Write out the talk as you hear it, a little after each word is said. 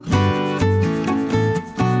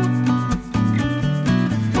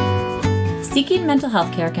Seeking mental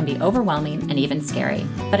health care can be overwhelming and even scary,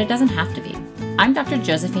 but it doesn't have to be. I'm Dr.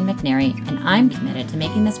 Josephine McNary, and I'm committed to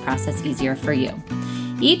making this process easier for you.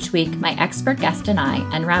 Each week, my expert guest and I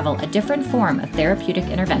unravel a different form of therapeutic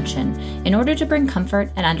intervention in order to bring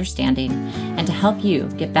comfort and understanding and to help you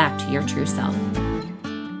get back to your true self.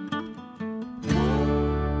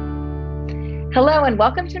 Hello, and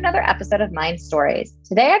welcome to another episode of Mind Stories.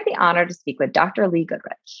 Today, I have the honor to speak with Dr. Lee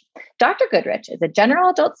Goodrich. Dr. Goodrich is a general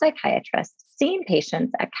adult psychiatrist seeing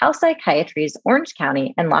patients at Cal Psychiatry's Orange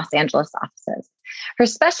County and Los Angeles offices. Her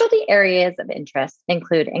specialty areas of interest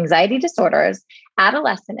include anxiety disorders,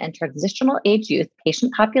 adolescent and transitional age youth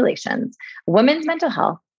patient populations, women's mental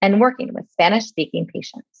health, and working with Spanish-speaking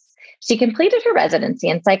patients. She completed her residency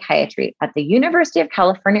in psychiatry at the University of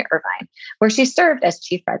California, Irvine, where she served as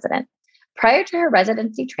chief resident. Prior to her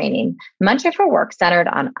residency training, much of her work centered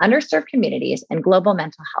on underserved communities and global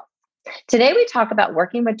mental health. Today, we talk about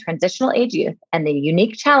working with transitional age youth and the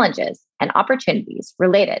unique challenges and opportunities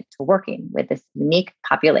related to working with this unique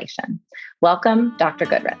population. Welcome, Dr.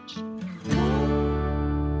 Goodrich.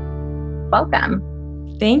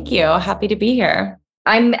 Welcome. Thank you. Happy to be here.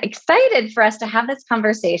 I'm excited for us to have this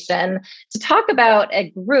conversation to talk about a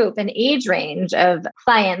group, an age range of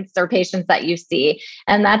clients or patients that you see,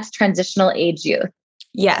 and that's transitional age youth.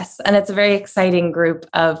 Yes, and it's a very exciting group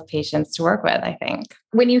of patients to work with, I think.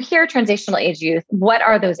 When you hear transitional age youth, what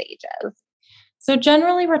are those ages? So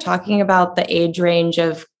generally, we're talking about the age range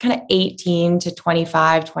of kind of 18 to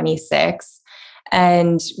 25, 26.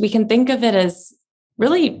 And we can think of it as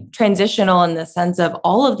really transitional in the sense of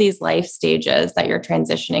all of these life stages that you're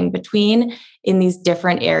transitioning between in these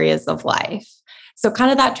different areas of life. So kind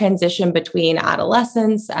of that transition between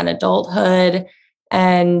adolescence and adulthood,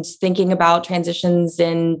 and thinking about transitions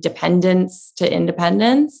in dependence to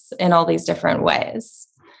independence in all these different ways.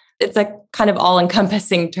 It's a kind of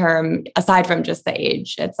all-encompassing term aside from just the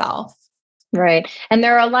age itself. Right. And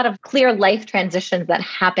there are a lot of clear life transitions that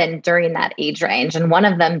happen during that age range. And one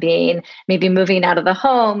of them being maybe moving out of the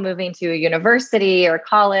home, moving to a university or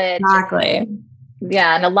college. Exactly.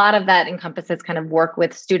 Yeah. And a lot of that encompasses kind of work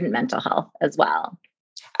with student mental health as well.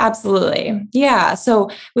 Absolutely. Yeah. So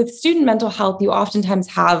with student mental health, you oftentimes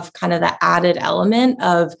have kind of the added element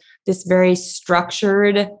of this very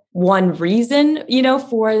structured one reason,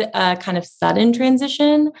 for a kind of sudden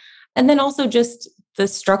transition. And then also just the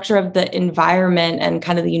structure of the environment and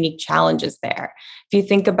kind of the unique challenges there. If you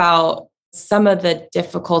think about some of the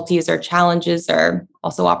difficulties or challenges or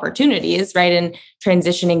also opportunities, right, in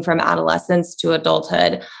transitioning from adolescence to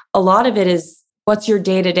adulthood, a lot of it is what's your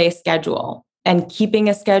day-to-day schedule and keeping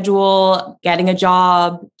a schedule, getting a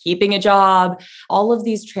job, keeping a job, all of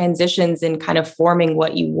these transitions in kind of forming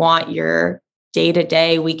what you want your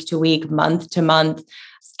day-to-day, week-to-week, month-to-month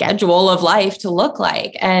schedule of life to look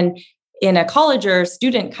like. And in a college or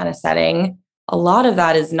student kind of setting, a lot of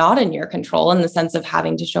that is not in your control in the sense of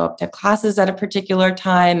having to show up to classes at a particular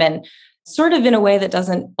time and sort of in a way that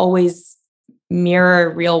doesn't always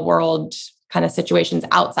mirror real world kind of situations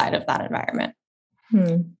outside of that environment.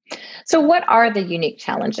 So what are the unique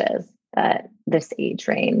challenges that this age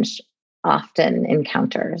range often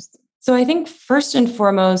encounters? So I think first and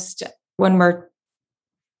foremost, when we're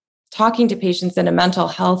talking to patients in a mental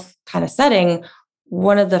health kind of setting,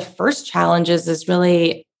 one of the first challenges is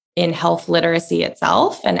really in health literacy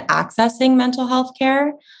itself and accessing mental health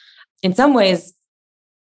care. In some ways,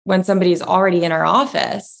 when somebody's already in our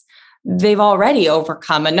office, they've already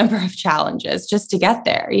overcome a number of challenges just to get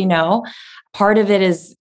there, Part of it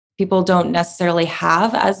is people don't necessarily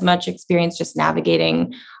have as much experience just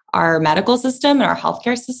navigating our medical system and our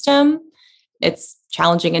healthcare system. It's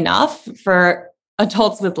challenging enough for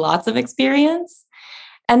adults with lots of experience.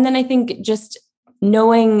 And then I think just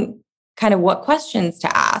knowing kind of what questions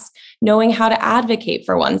to ask, knowing how to advocate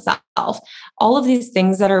for oneself, all of these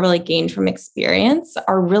things that are really gained from experience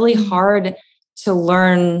are really hard to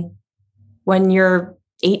learn when you're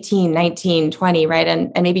 18, 19, 20, right?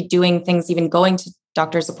 And maybe doing things, even going to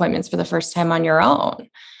doctor's appointments for the first time on your own.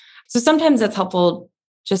 So sometimes it's helpful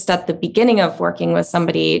just at the beginning of working with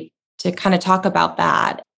somebody to kind of talk about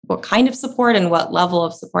that, what kind of support and what level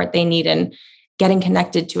of support they need in getting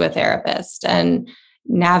connected to a therapist and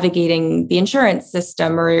navigating the insurance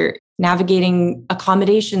system or navigating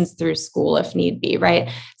accommodations through school if need be, right?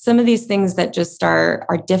 Some of these things that just are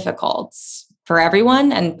difficult for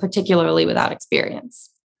everyone and particularly without experience.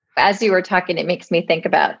 As you were talking, it makes me think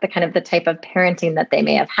about the type of parenting that they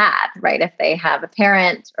may have had, right? If they have a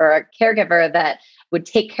parent or a caregiver that would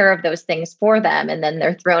take care of those things for them, and then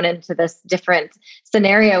they're thrown into this different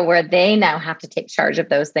scenario where they now have to take charge of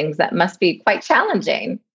those things, that must be quite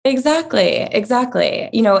challenging. Exactly.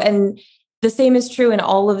 And the same is true in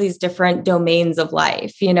all of these different domains of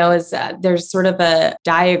life. There's sort of a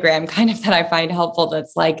diagram kind of that I find helpful.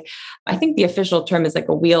 That's like, I think the official term is like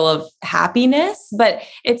a wheel of happiness, but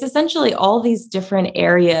it's essentially all these different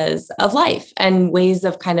areas of life and ways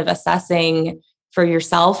of kind of assessing for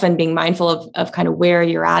yourself and being mindful of kind of where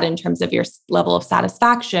you're at in terms of your level of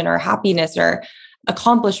satisfaction or happiness or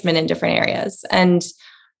accomplishment in different areas. And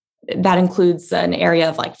that includes an area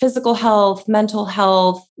of like physical health, mental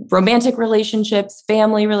health, romantic relationships,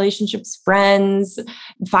 family relationships, friends,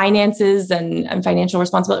 finances, and financial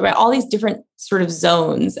responsibility, right? All these different sort of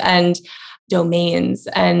zones and domains.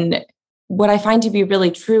 And what I find to be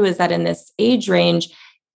really true is that in this age range,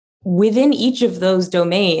 within each of those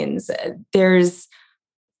domains, there's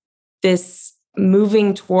this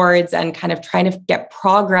moving towards and kind of trying to get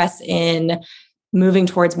progress in moving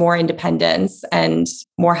towards more independence and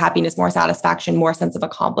more happiness, more satisfaction, more sense of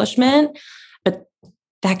accomplishment. But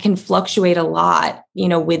that can fluctuate a lot,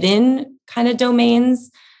 within kind of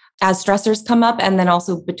domains as stressors come up, and then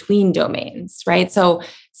also between domains, right? So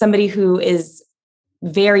somebody who is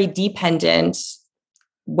very dependent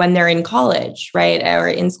when they're in college, right, or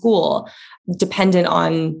in school, dependent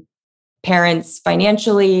on parents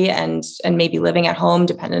financially and maybe living at home,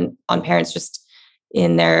 dependent on parents just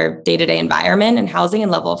in their day-to-day environment and housing and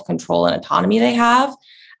level of control and autonomy they have.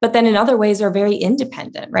 But then in other ways are very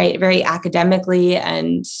independent, right? Very academically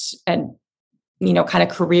and kind of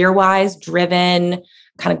career-wise driven,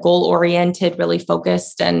 kind of goal-oriented, really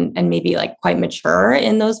focused and maybe like quite mature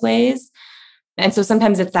in those ways. And so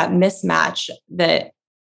sometimes it's that mismatch that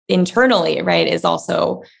internally, right, is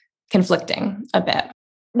also conflicting a bit.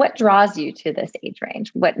 What draws you to this age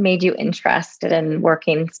range? What made you interested in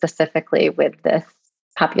working specifically with this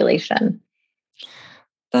population?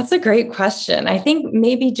 That's a great question. I think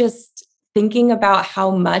maybe just thinking about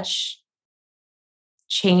how much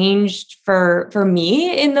changed for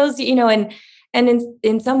me in those, and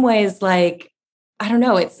in some ways, like, I don't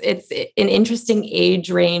know, it's an interesting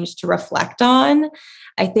age range to reflect on.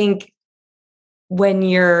 I think when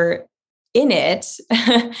you're in it,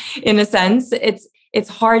 in a sense, it's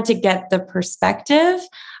hard to get the perspective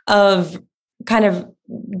of kind of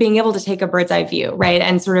being able to take a bird's eye view, right?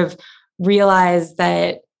 And sort of realize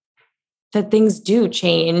that things do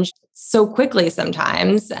change so quickly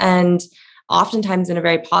sometimes, and oftentimes in a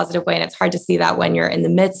very positive way. And it's hard to see that when you're in the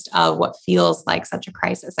midst of what feels like such a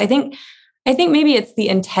crisis. I think maybe it's the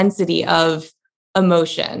intensity of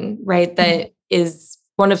emotion, right? That is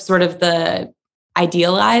one of sort of the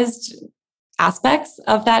idealized aspects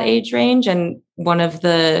of that age range, and one of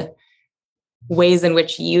the ways in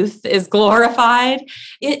which youth is glorified.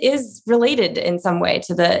 It is related in some way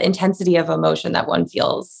to the intensity of emotion that one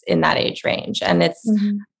feels in that age range. And it's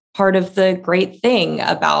part of the great thing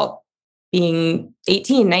about being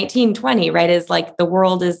 18, 19, 20, right? Is like the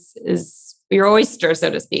world is your oyster,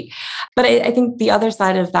 so to speak. But I think the other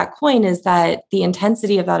side of that coin is that the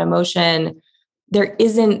intensity of that emotion, there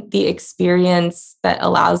isn't the experience that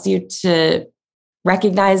allows you to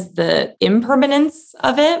recognize the impermanence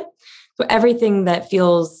of it. So everything that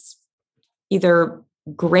feels either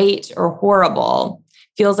great or horrible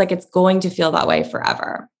feels like it's going to feel that way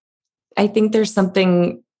forever. I think there's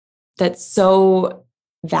something that's so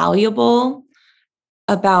valuable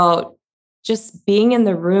about just being in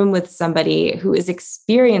the room with somebody who is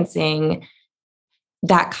experiencing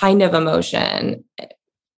that kind of emotion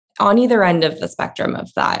on either end of the spectrum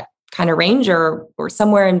of that kind of range or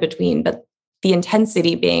somewhere in between, but the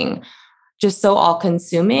intensity being just so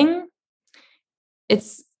all-consuming.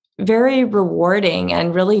 It's very rewarding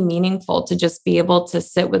and really meaningful to just be able to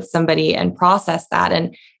sit with somebody and process that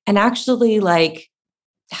and actually like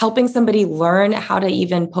helping somebody learn how to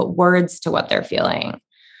even put words to what they're feeling.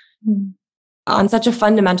 On such a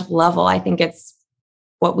fundamental level, I think it's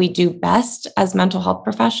what we do best as mental health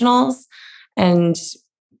professionals. And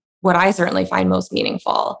what I certainly find most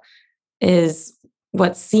meaningful is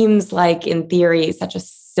what seems like, in theory, such a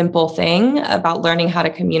simple thing about learning how to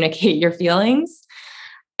communicate your feelings.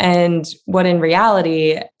 And what in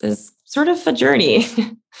reality is sort of a journey.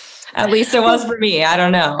 At least it was for me. I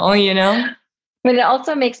don't know, But it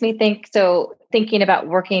also makes me think, so thinking about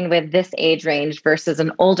working with this age range versus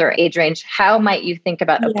an older age range, how might you think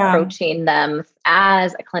about approaching them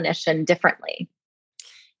as a clinician differently?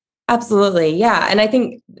 Absolutely. Yeah. And I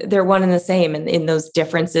think they're one and the same in those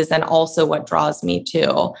differences. And also what draws me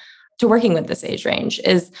to working with this age range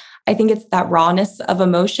is I think it's that rawness of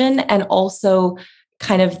emotion and also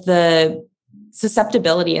kind of the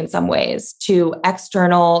susceptibility in some ways to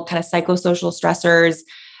external kind of psychosocial stressors,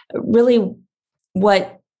 really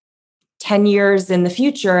what 10 years in the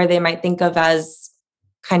future they might think of as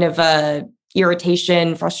kind of a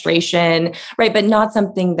irritation, frustration, right? But not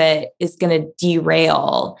something that is going to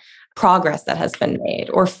derail progress that has been made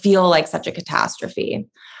or feel like such a catastrophe.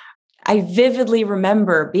 I vividly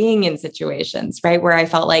remember being in situations, right, where I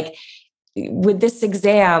felt like with this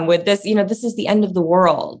exam, with this, this is the end of the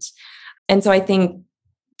world. And so I think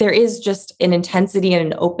there is just an intensity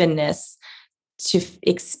and an openness to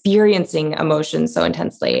experiencing emotions so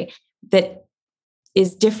intensely that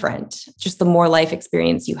is different, just the more life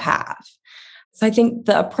experience you have. So I think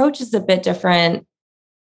the approach is a bit different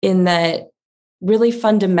in that really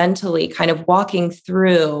fundamentally kind of walking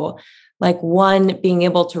through, like, one, being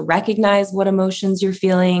able to recognize what emotions you're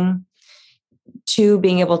feeling, two,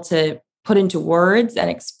 being able to put into words and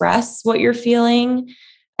express what you're feeling,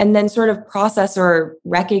 and then sort of process or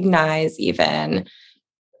recognize even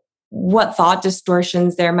what thought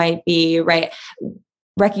distortions there might be, right?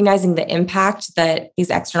 Recognizing the impact that these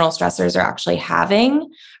external stressors are actually having,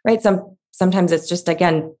 right? Sometimes it's just,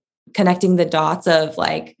 again, connecting the dots of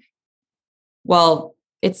like, well,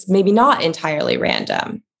 it's maybe not entirely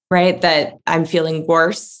random, right? That I'm feeling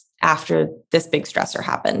worse after this big stressor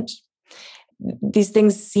happened. These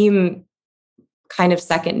things seem kind of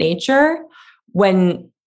second nature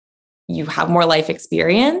when you have more life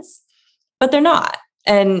experience, but they're not.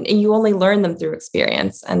 And you only learn them through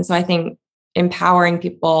experience. And so I think empowering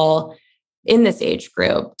people in this age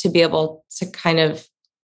group to be able to kind of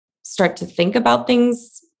start to think about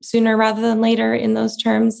things sooner rather than later in those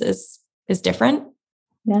terms is different.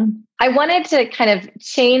 Yeah. I wanted to kind of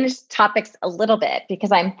change topics a little bit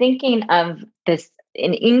because I'm thinking of an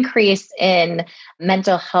increase in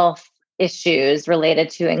mental health issues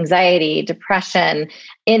related to anxiety, depression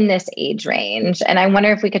in this age range. And I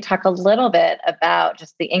wonder if we could talk a little bit about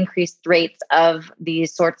just the increased rates of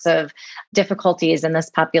these sorts of difficulties in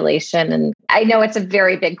this population. And I know it's a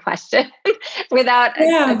very big question without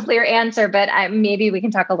a clear answer, but maybe we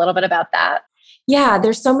can talk a little bit about that. Yeah,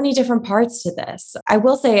 there's so many different parts to this. I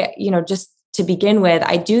will say, just to begin with,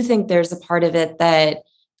 I do think there's a part of it that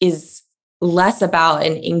is less about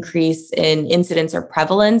an increase in incidence or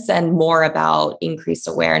prevalence and more about increased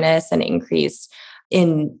awareness and increase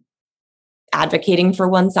in advocating for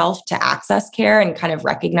oneself to access care and kind of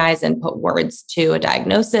recognize and put words to a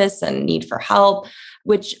diagnosis and need for help,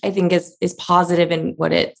 which I think is positive in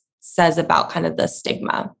what it says about kind of the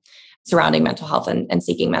stigma surrounding mental health and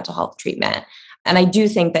seeking mental health treatment. And I do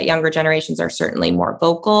think that younger generations are certainly more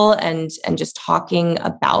vocal and just talking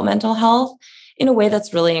about mental health in a way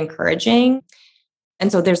that's really encouraging.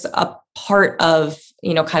 And so there's a part of,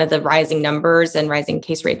 kind of the rising numbers and rising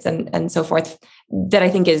case rates and so forth that I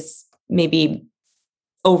think is maybe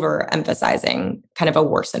overemphasizing kind of a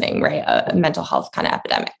worsening, right? A mental health kind of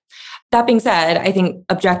epidemic. That being said, I think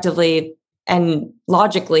objectively and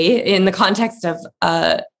logically in the context of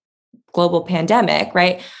a global pandemic,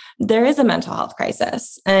 right, there is a mental health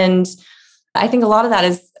crisis. And I think a lot of that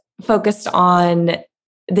is focused on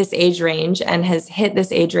this age range and has hit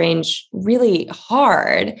this age range really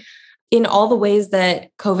hard in all the ways that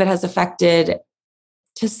COVID has affected,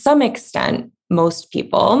 to some extent, most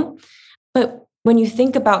people. But when you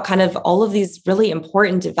think about kind of all of these really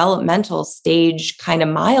important developmental stage kind of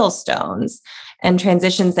milestones and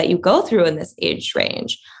transitions that you go through in this age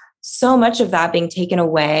range, so much of that being taken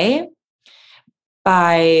away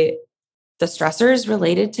by the stressors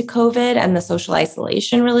related to COVID and the social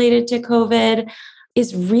isolation related to COVID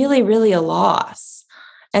is really, really a loss.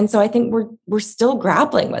 And so I think we're still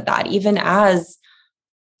grappling with that, even as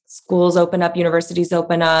schools open up, universities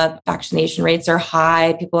open up, vaccination rates are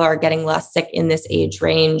high, people are getting less sick in this age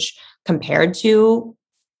range compared to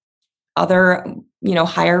other,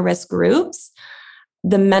 higher risk groups.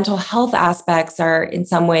 The mental health aspects are in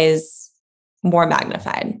some ways more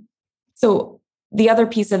magnified. So the other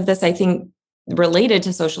piece of this, I think, related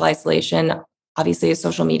to social isolation, obviously, is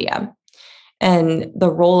social media and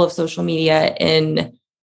the role of social media in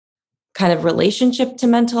kind of relationship to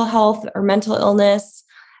mental health or mental illness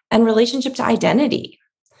and relationship to identity.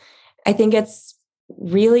 I think it's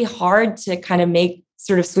really hard to kind of make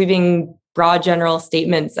sort of sweeping, broad, general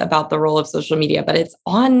statements about the role of social media, but it's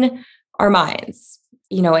on our minds.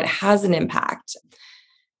 It has an impact.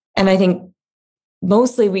 And I think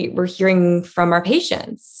mostly we're hearing from our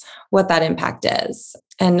patients what that impact is.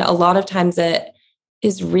 And a lot of times it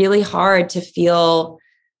is really hard to feel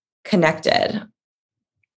connected,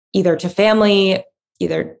 either to family,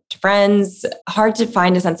 either to friends, hard to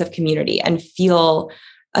find a sense of community and feel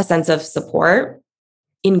a sense of support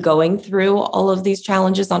in going through all of these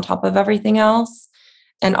challenges on top of everything else.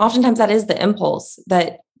 And oftentimes that is the impulse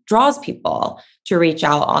that draws people to reach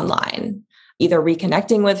out online. either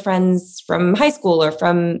reconnecting with friends from high school or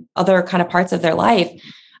from other kind of parts of their life,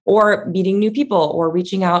 or meeting new people, or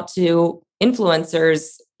reaching out to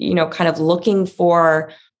influencers, kind of looking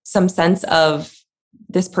for some sense of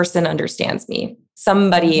this person understands me.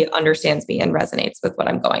 Somebody understands me and resonates with what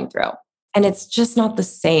I'm going through. And it's just not the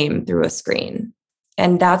same through a screen.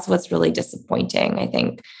 And that's what's really disappointing, I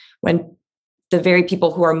think, when the very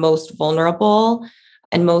people who are most vulnerable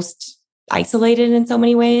and most isolated in so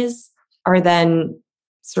many ways are then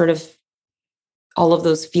sort of all of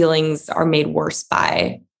those feelings are made worse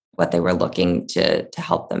by what they were looking to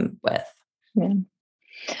help them with. Yeah.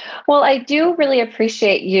 Well, I do really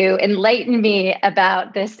appreciate you enlightening me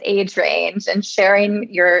about this age range and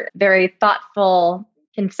sharing your very thoughtful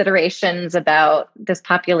considerations about this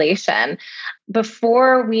population.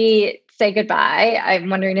 Before we say goodbye, I'm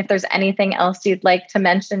wondering if there's anything else you'd like to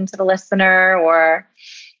mention to the listener or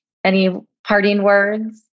any parting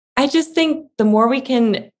words. I just think the more we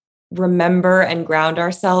can remember and ground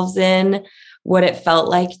ourselves in what it felt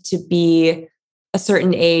like to be a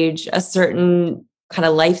certain age, a certain kind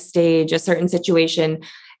of life stage, a certain situation,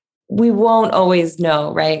 we won't always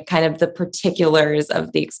know, right? Kind of the particulars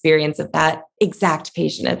of the experience of that exact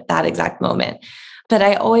patient at that exact moment. But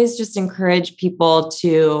I always just encourage people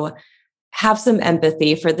to have some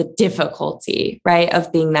empathy for the difficulty, right,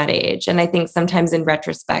 of being that age. And I think sometimes in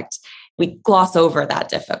retrospect, we gloss over that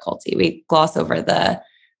difficulty. We gloss over the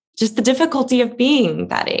difficulty of being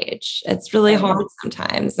that age. It's really hard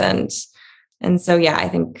sometimes. And so, yeah, I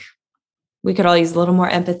think we could all use a little more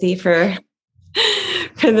empathy for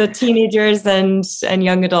the teenagers and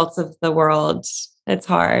young adults of the world. It's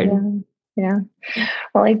hard. Yeah.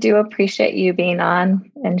 Well, I do appreciate you being on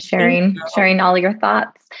and sharing all your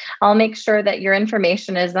thoughts. I'll make sure that your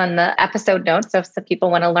information is on the episode notes. So if some people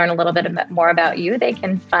want to learn a little bit more about you, they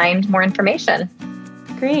can find more information.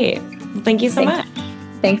 Great. Well, thank you so much.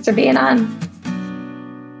 Thanks for being on.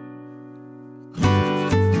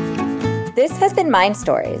 This has been Mind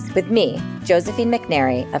Stories with me, Josephine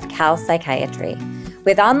McNary of Cal Psychiatry.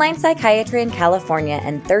 With online psychiatry in California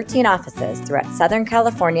and 13 offices throughout Southern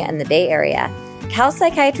California and the Bay Area, Cal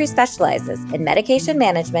Psychiatry specializes in medication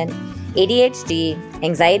management, ADHD,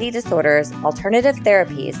 anxiety disorders, alternative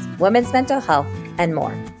therapies, women's mental health, and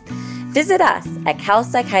more. Visit us at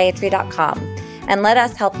calpsychiatry.com and let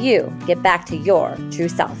us help you get back to your true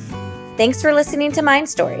self. Thanks for listening to Mind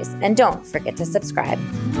Stories, and don't forget to subscribe.